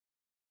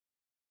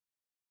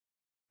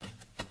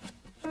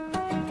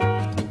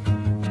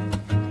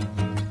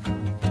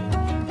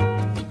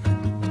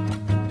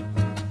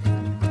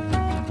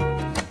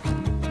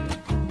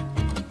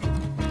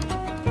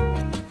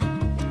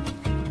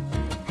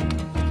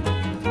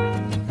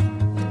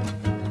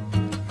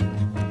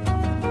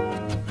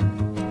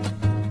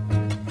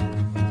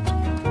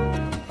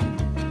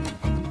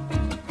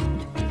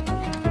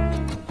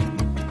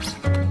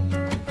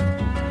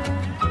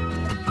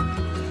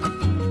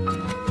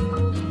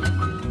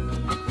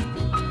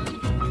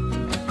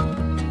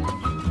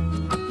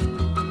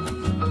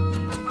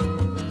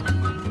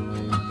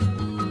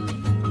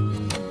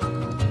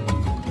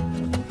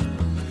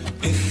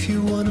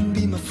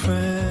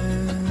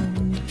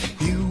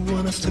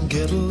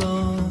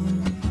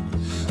long.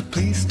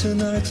 Please do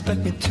not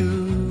expect me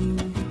to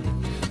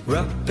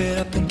wrap it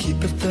up and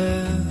keep it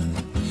there.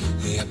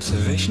 The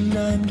observation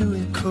I'm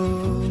doing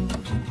cold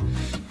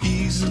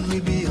easily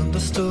be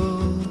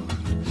understood.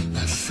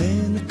 A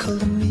cynical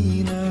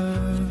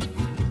demeanor,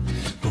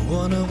 but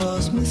one of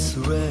us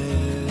misread.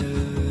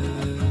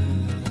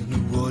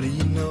 What do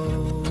you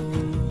know?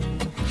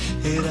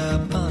 It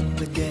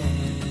happened again.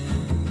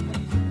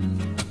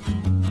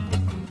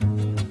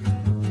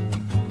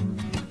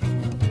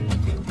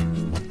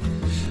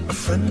 A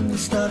friend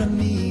is not a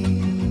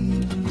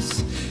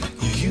means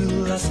you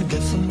utilize to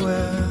get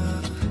somewhere.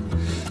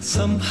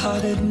 Somehow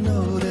didn't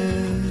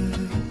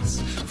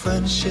notice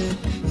friendship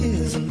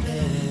is an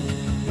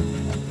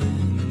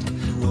end.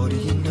 What do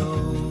you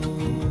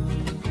know?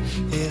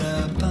 It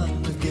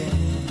happened again.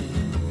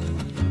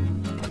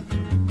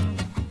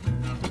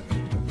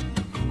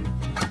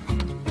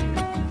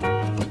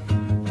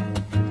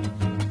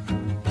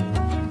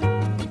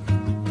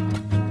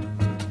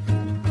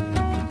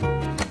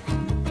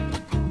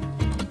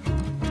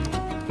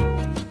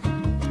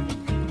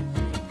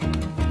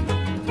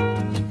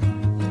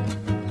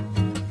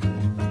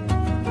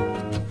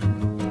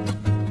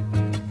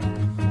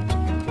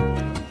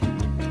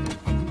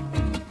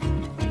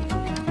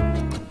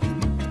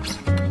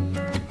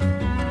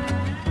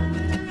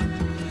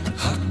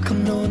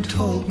 No one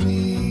told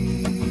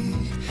me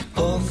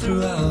all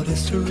throughout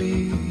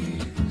history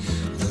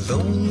the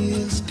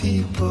loneliest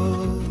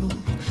people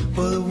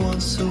were the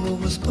ones who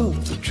always spoke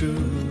the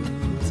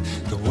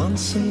truth, the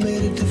ones who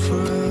made a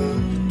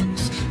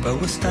difference by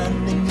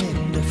withstanding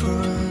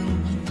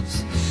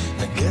indifference.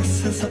 I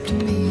guess it's up to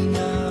me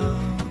now.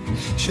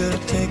 Should I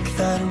take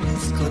that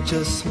risk or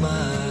just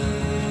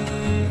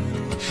smile?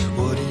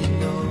 What do you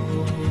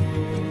know?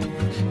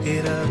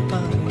 It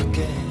happened.